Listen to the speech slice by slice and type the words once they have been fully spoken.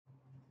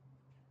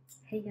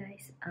Hey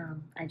guys,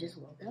 I just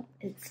woke up.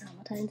 It's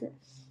what time is it?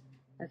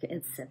 Okay,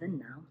 it's 7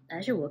 now. I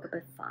actually woke up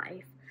at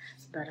 5,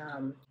 but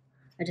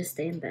I just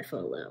stayed in bed for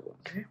a little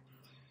longer.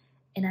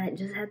 And I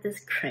just had this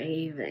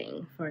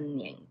craving for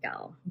nian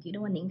gao. Do you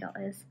know what nian gao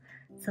is?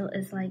 So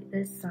it's like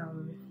this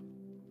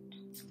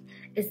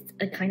it's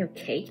a kind of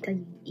cake that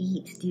you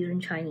eat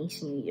during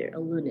Chinese New Year, or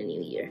Lunar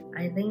New Year.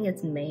 I think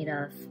it's made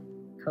of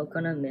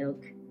coconut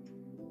milk,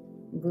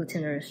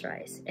 glutinous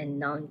rice, and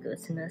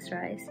non-glutinous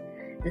rice.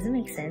 Does it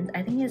make sense?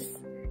 I think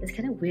it's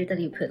kind of weird that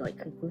you put like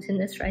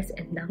glutinous rice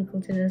and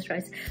non-glutinous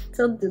rice.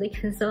 So do they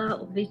cancel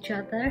out with each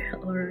other,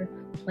 or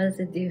what does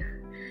it do?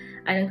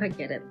 I don't quite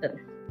get it, but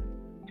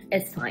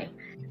it's fine.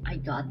 I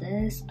got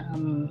this a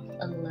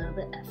little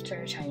bit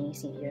after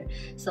Chinese New Year.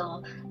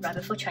 So right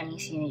before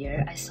Chinese New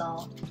Year, I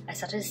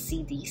started to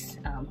see these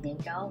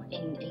nian gao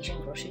in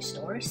Asian grocery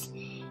stores,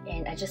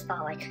 and I just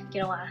thought, like,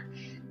 you know what,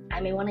 I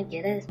may want to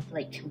get it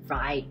like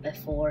right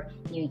before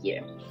New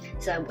Year.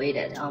 So I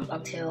waited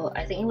until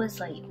I think it was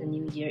like the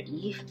New Year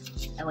Eve.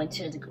 I went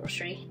to the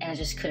grocery and I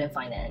just couldn't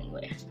find it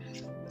anywhere.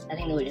 I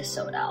think they were just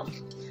sold out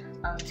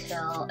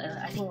until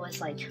I think it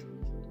was like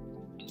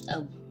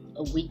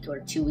a week or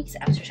 2 weeks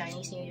after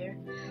Chinese New Year.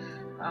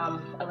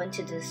 I went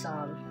to this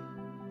I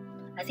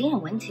think I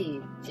went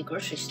to the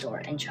grocery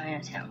store in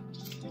Chinatown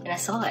and I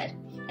saw it.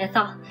 And I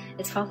thought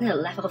it's probably a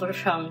leftover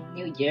from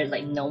New Year,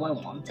 like no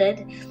one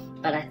wanted.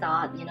 But I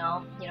thought, you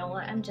know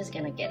what, I'm just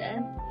gonna get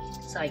it.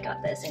 So I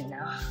got this, and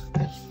now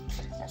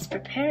let's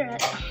prepare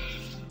it.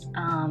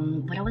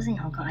 When I was in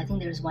Hong Kong, I think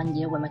there was one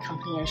year when my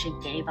company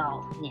actually gave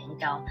out nian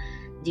gao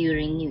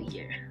during New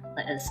Year,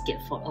 like as a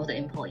gift for all the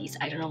employees.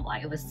 I don't know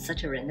why, it was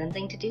such a random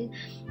thing to do,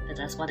 but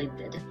that's what I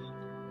did.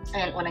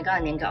 And when I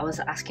got nian gao, I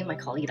was asking my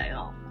colleague, like,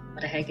 oh,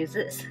 what the heck is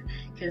this?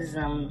 Because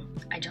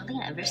I don't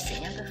think I've ever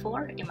seen it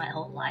before in my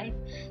whole life.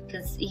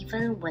 Because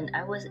even when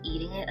I was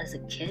eating it as a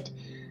kid,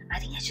 I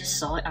think I just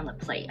saw it on the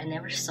plate. I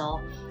never saw,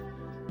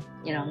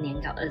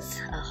 nian gao as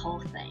a whole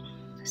thing.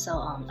 So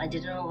I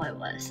didn't know what it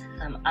was.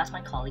 I asked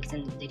my colleagues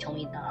and they told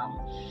me that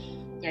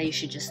yeah, you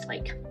should just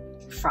like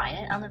fry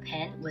it on the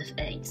pan with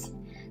eggs.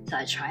 So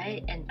I tried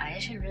it and I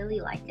actually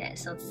really liked it.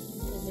 So this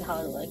is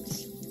how it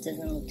looks. It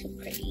doesn't look too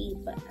pretty,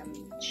 but I'm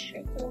sure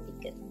it will be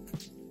good.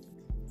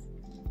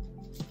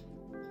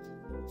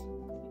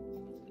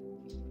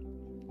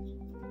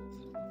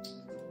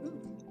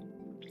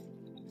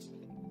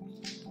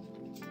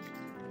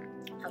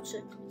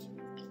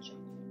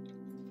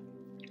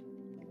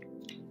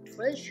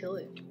 Really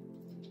chewy,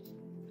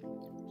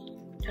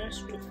 kind of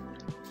sweet.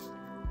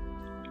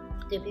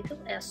 Did people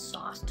add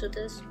sauce to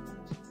this?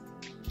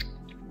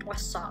 What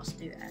sauce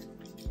do you add?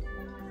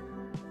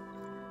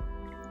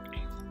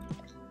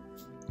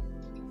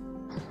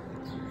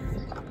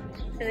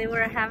 Today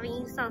we're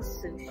having some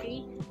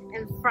sushi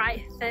and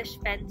fried fish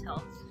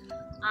bento.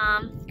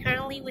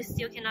 Currently we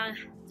still cannot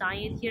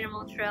dine in here in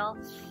Montreal,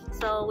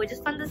 so we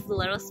just found this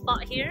little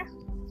spot here.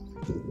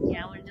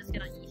 Yeah, we're just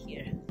gonna eat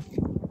here.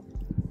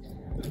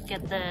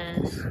 Get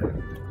this,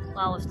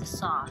 well, with the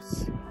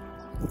sauce.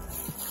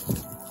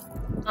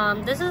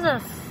 This is a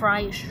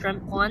fried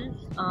shrimp one.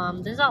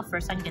 This is our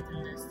first time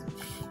getting this.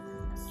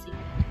 Let's see.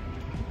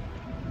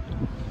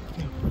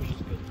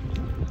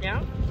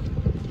 Yeah?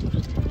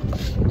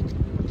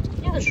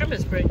 Yeah, the shrimp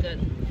is pretty good.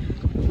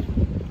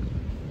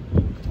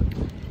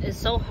 It's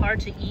so hard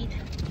to eat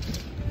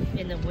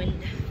in the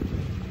wind.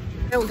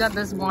 Here we got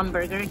this one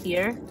burger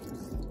here.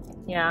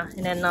 Yeah,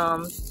 and then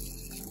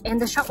and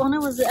the shop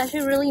owner was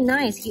actually really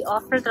nice. He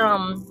offered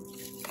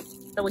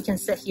that we can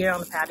sit here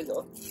on the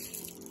patio.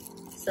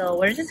 So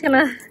we're just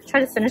gonna try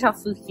to finish our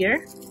food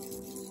here.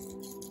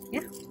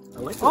 Yeah. I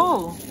like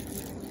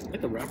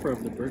the wrapper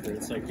of the burger.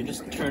 It's like you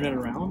just turn it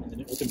around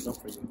and it opens up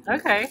for you.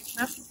 Okay,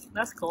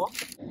 that's cool.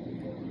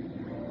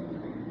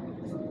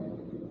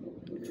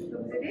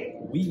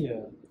 Oui,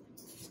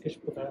 est-ce que je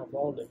pourrais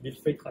avoir le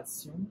millefeuille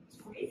tradition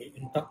et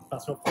une tarte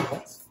passion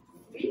Provence?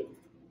 Oui.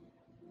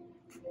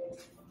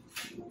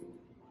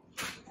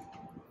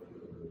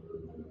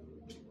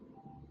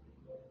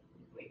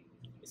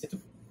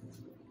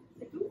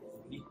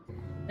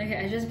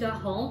 Okay, I just got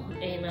home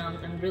and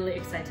I'm really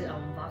excited to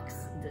unbox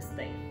this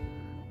thing.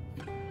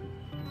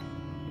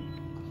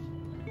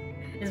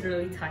 It's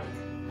really tight.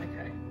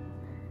 Okay.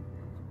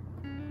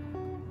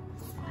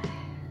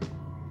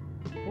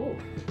 Oh.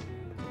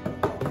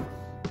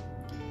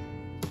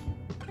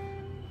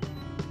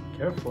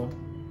 Careful.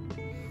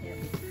 Yep.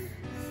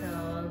 So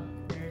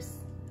there's.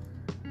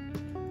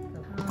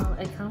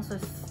 It comes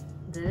with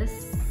this,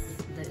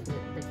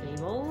 the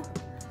cable.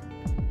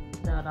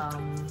 That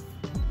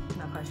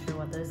not quite sure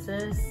what this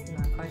is.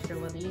 Not quite sure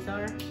what these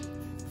are.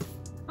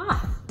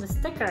 Ah, the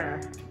sticker.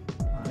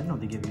 I didn't know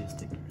they give you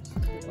stickers.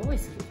 They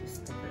always give you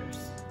stickers,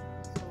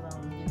 so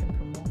you can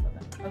promote for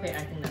them. Okay,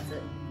 I think that's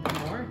it. No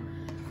more.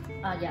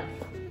 Yeah,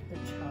 the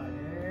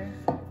charger.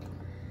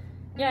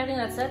 Yeah, I think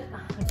that's it.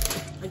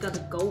 I got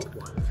the gold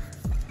one.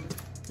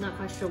 Not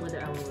quite sure whether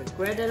I will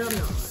regret it or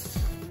not.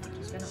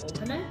 Just gonna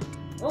open it.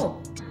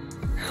 Oh,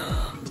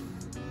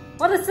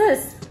 what is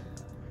this?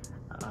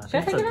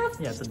 Should I take it off?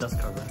 Yeah, it's a dust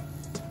cover.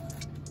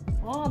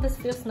 Oh, this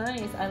feels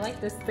nice. I like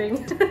this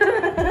thing.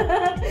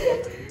 How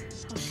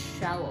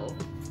shallow.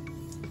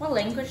 What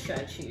language should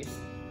I choose?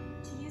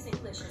 To use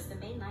English as the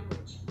main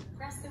language,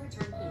 press the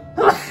return key.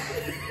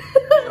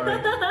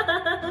 Sorry.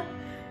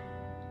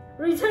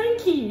 Return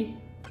key.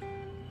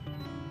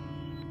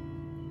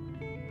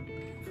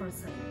 For a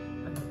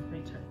second, I'm gonna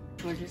return.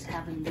 We're just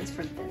having this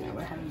for dinner.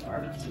 We're having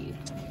barbecue.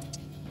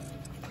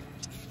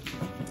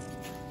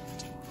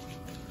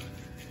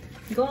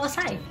 Go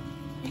outside.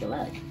 Take a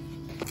look.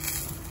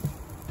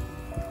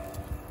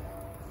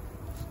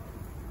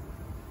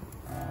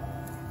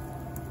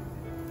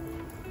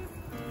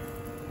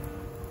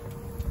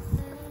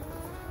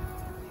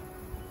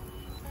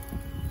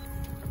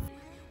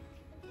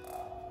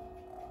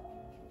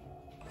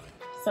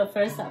 So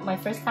first, my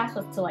first task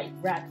was to like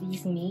wrap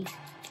these meat.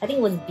 I think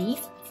it was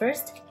beef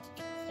first,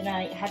 and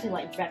I had to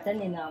like wrap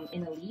them in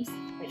the leaves,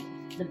 like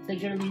the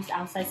bigger leaves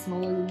outside,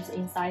 smaller leaves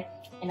inside,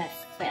 and I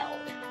failed.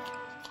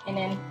 And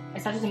then I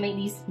started to make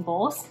these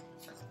balls,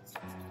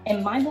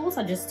 and my balls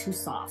are just too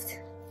soft.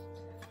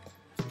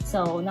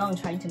 So now I'm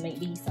trying to make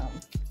these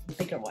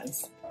bigger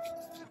ones,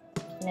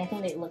 and I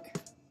think they look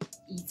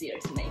easier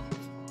to make.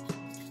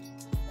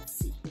 Let's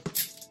see.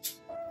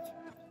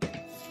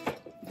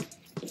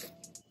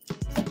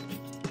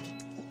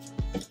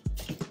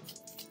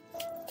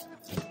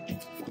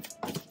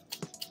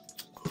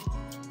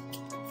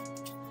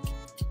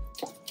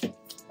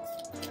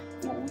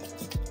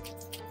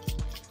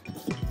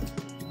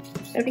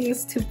 I think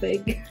it's too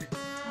big.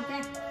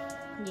 Okay.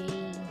 Yay.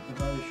 I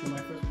thought I should my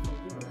first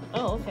computer.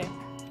 Oh, okay.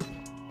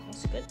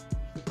 That's good.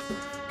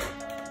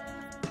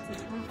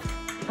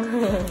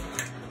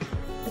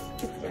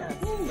 Yeah,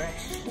 it's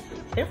fresh.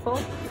 Careful.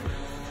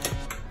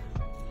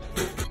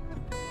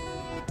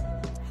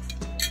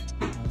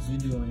 How's you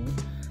doing?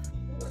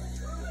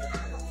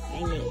 I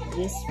made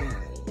this one.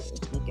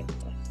 Look at this.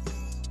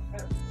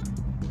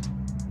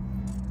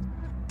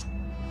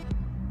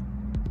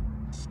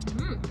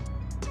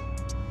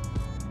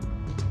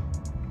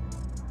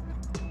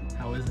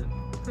 How is it?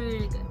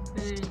 Very good,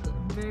 very good,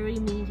 very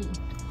meaty.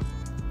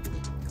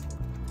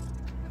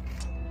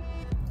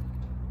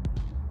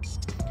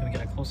 Can we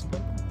get a close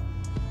up?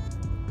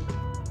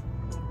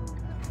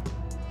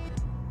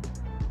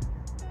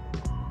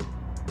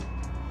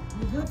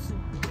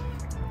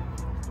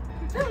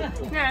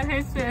 Yeah, it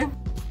tastes good.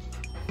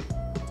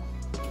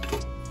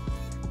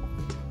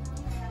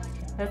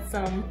 Let's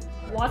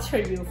water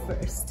you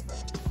first.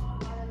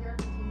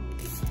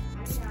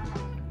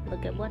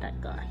 Look at what I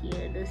got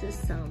here. This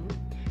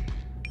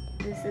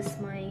is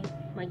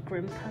my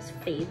grandpa's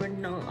favorite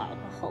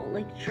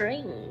non-alcoholic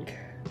drink.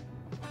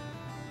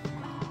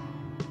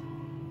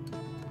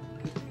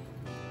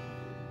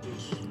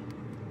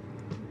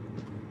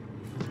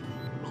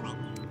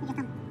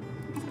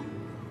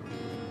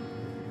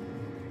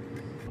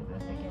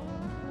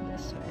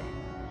 This way.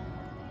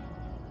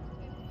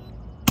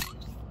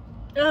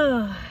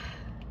 Oh,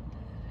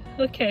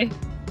 okay.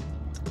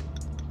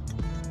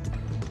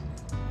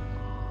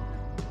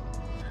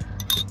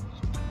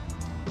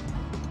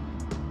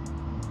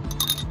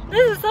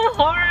 This is so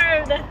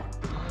hard! I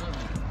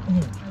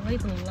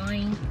like the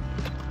line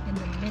in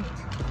the mint.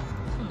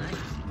 So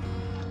nice.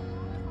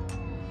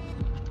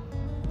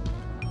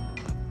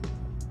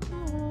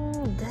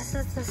 This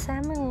is the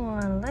salmon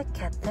one.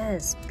 Look at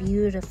this.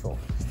 Beautiful.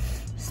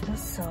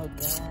 Smells so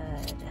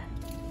good.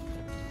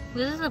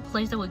 This is a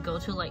place that we go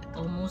to like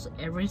almost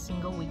every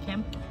single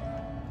weekend.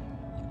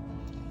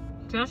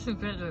 Just to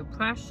get the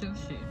fresh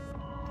sushi.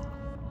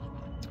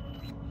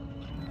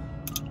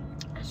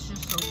 It's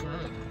just so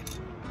good.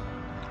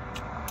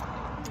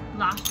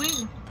 Last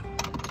week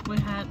we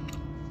had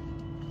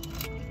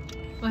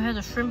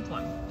the shrimp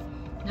one.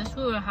 This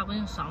week we're having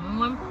a salmon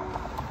one.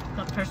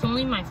 But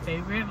personally, my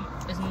favorite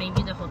is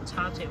maybe the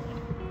hotate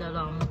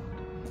one,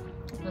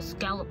 the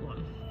scallop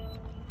one.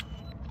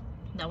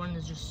 That one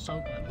is just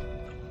so good.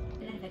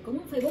 Phải cúng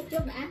Facebook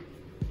trước đã.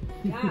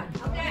 Rồi,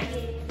 ok.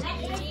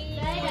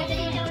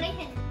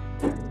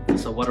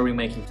 So what are we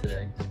making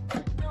today?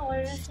 No,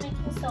 we're just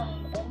making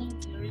some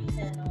onigiris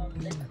and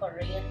the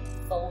Korean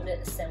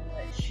folded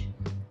sandwich.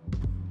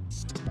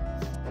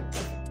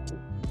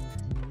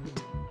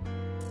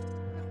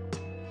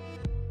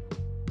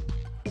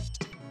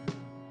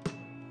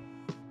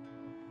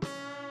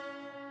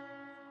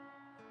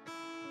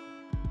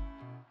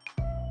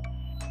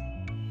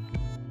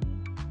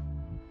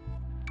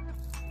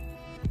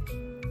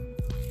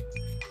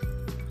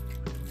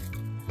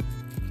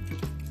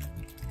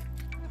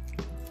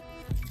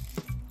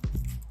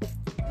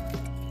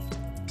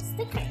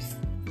 Stickers.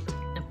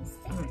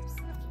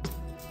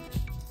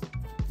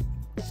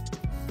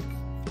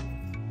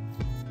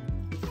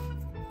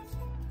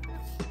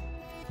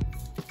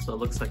 So it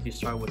looks like you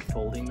start with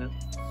folding them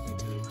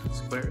into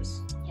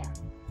squares. Yeah.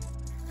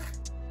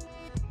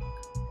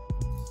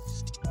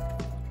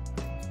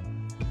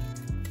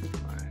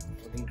 Alright,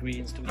 what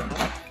ingredients do we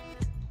have?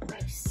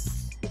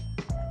 Rice.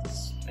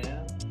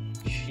 Spam,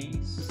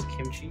 cheese,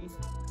 kimchi,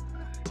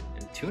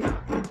 and tuna.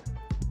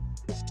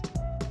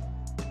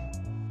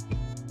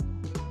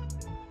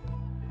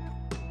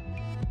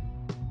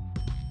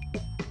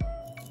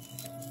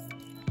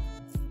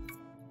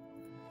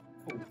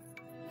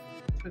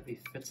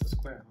 perfectly fits the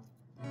square.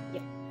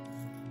 Yep.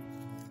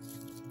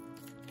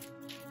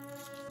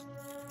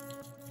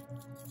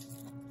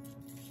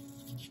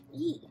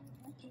 Eat.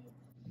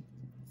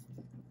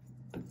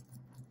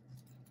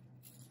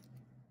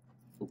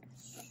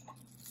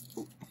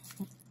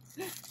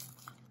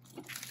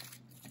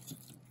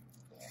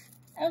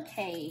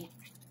 Okay.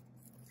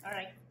 All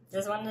right.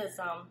 This one is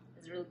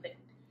really big.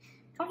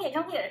 Come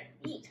here,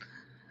 eat.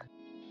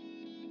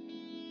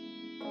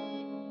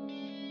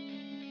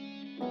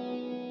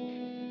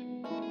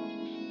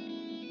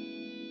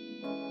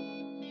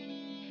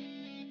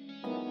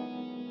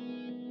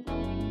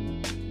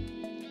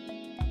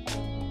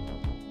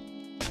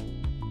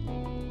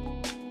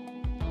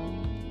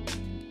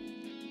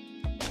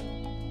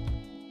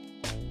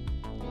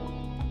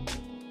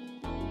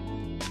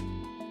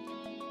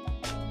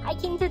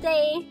 Hiking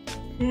today.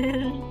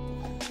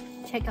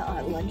 Check out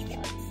our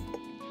lunchbox.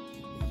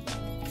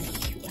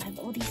 I have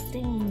all these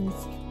things.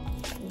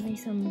 Like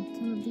some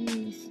of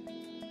these.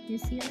 You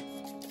see it?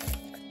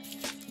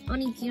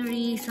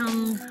 Onigiri,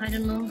 some, I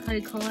don't know how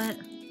you call it.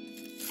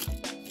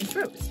 And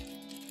fruits.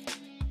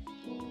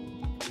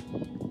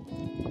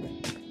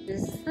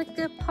 This is like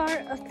a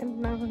part of the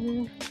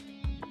mountain.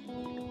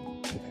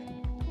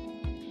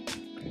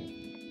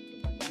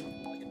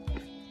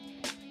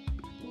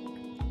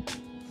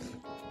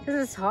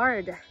 This is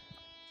hard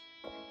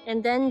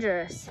and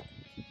dangerous.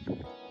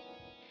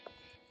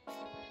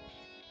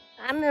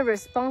 I'm a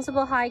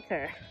responsible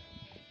hiker.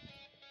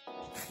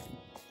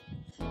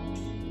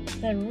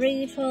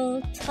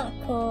 Burrito,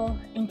 taco,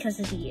 and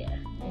quesadilla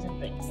is a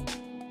drinks.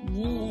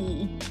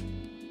 Yee!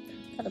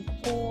 Got a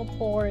pulled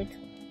pork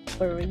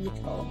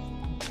burrito.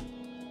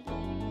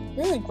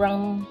 This is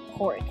ground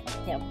pork.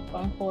 Yeah,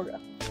 ground pork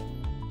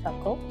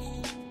taco.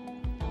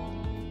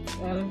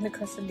 The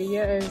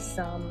quesadilla is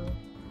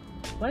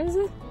what is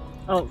it?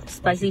 Oh,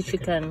 spicy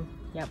chicken.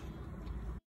 Yep.